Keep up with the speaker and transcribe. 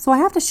So I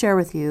have to share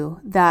with you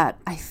that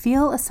I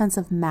feel a sense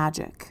of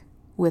magic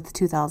with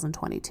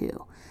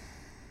 2022.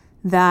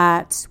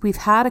 That we've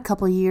had a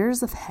couple of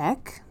years of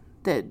heck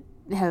that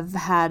have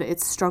had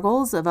its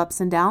struggles of ups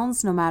and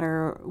downs, no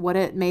matter what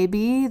it may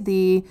be,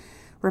 the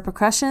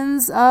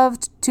repercussions of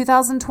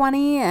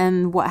 2020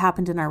 and what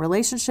happened in our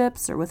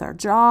relationships or with our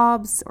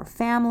jobs or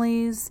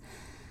families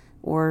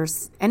or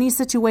any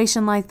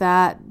situation like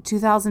that.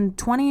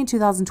 2020 and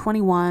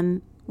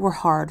 2021 were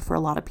hard for a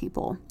lot of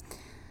people.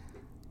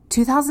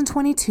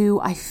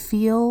 2022, I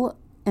feel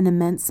an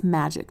immense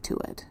magic to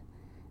it.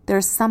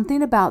 There's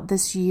something about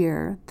this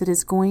year that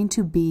is going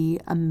to be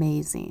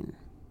amazing.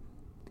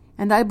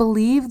 And I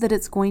believe that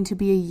it's going to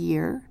be a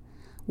year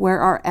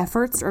where our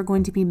efforts are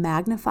going to be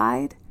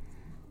magnified.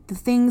 The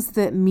things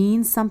that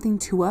mean something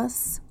to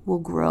us will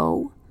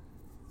grow.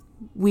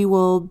 We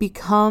will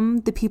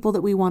become the people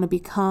that we want to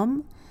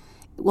become.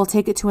 We'll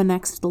take it to a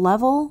next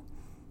level.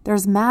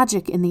 There's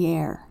magic in the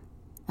air.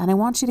 And I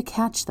want you to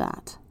catch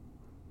that.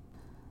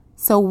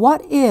 So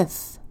what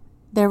if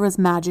there was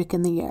magic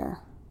in the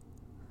air?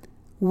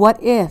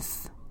 What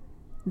if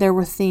there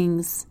were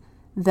things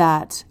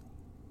that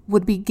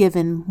would be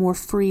given more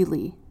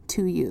freely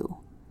to you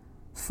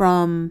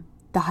from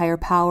the higher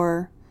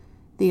power,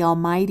 the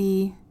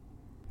Almighty,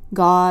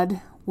 God,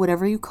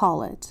 whatever you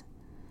call it?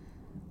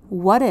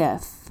 What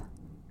if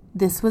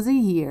this was a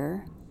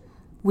year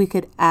we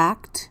could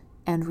act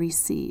and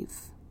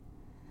receive?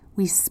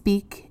 We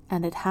speak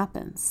and it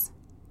happens.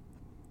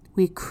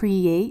 We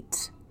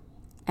create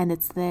and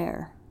it's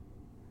there.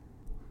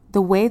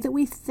 The way that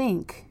we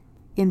think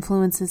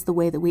influences the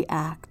way that we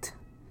act.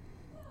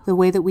 The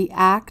way that we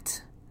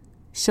act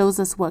shows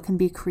us what can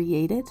be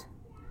created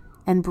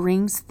and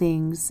brings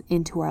things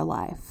into our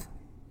life.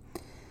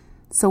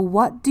 So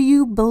what do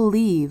you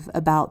believe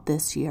about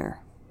this year?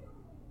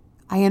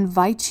 I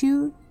invite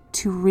you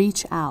to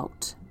reach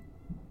out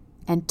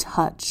and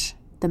touch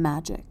the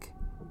magic.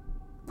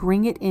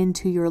 Bring it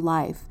into your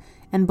life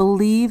and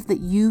believe that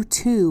you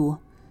too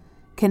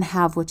can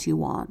have what you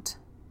want.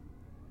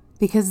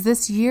 Because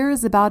this year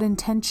is about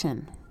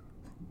intention.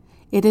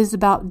 It is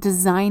about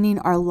designing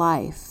our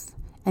life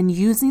and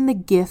using the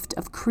gift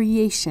of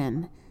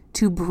creation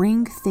to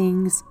bring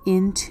things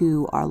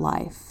into our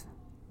life.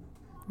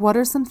 What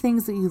are some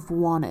things that you've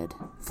wanted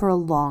for a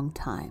long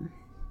time?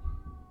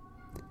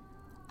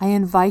 I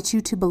invite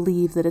you to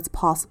believe that it's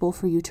possible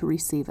for you to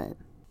receive it.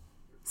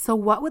 So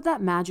what would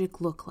that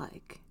magic look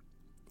like?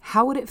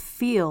 How would it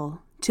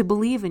feel to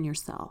believe in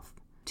yourself?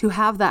 To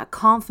have that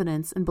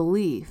confidence and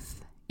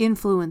belief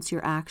influence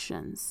your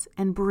actions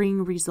and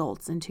bring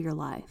results into your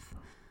life?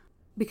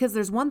 Because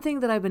there's one thing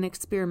that I've been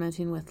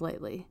experimenting with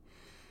lately,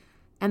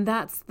 and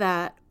that's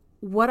that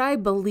what I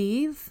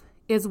believe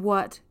is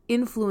what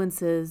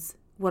influences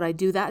what I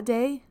do that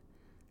day,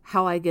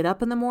 how I get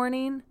up in the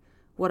morning,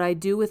 what I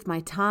do with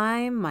my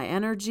time, my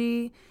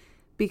energy,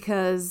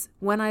 because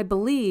when I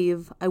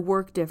believe, I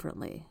work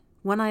differently.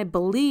 When I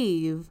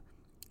believe,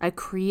 I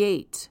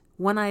create.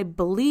 When I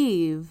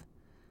believe,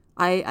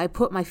 I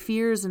put my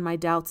fears and my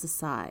doubts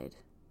aside.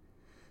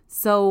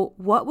 So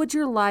what would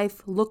your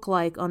life look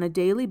like on a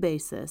daily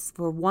basis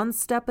for one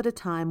step at a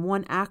time,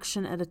 one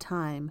action at a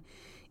time,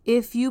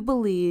 if you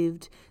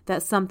believed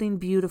that something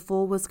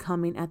beautiful was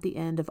coming at the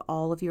end of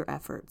all of your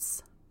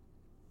efforts?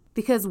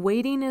 Because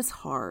waiting is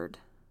hard,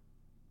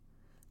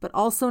 but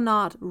also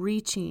not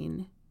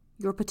reaching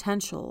your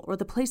potential or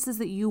the places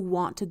that you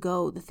want to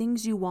go, the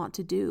things you want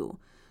to do,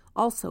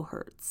 also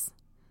hurts.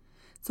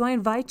 So I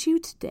invite you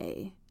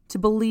today to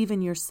believe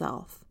in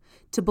yourself,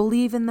 to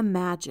believe in the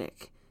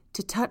magic,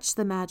 to touch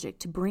the magic,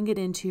 to bring it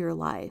into your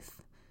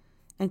life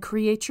and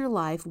create your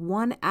life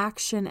one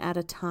action at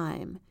a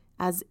time,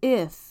 as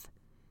if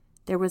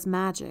there was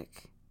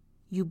magic,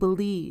 you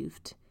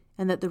believed,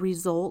 and that the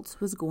result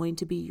was going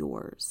to be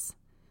yours.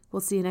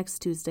 We'll see you next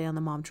Tuesday on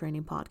the Mom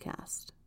Training Podcast.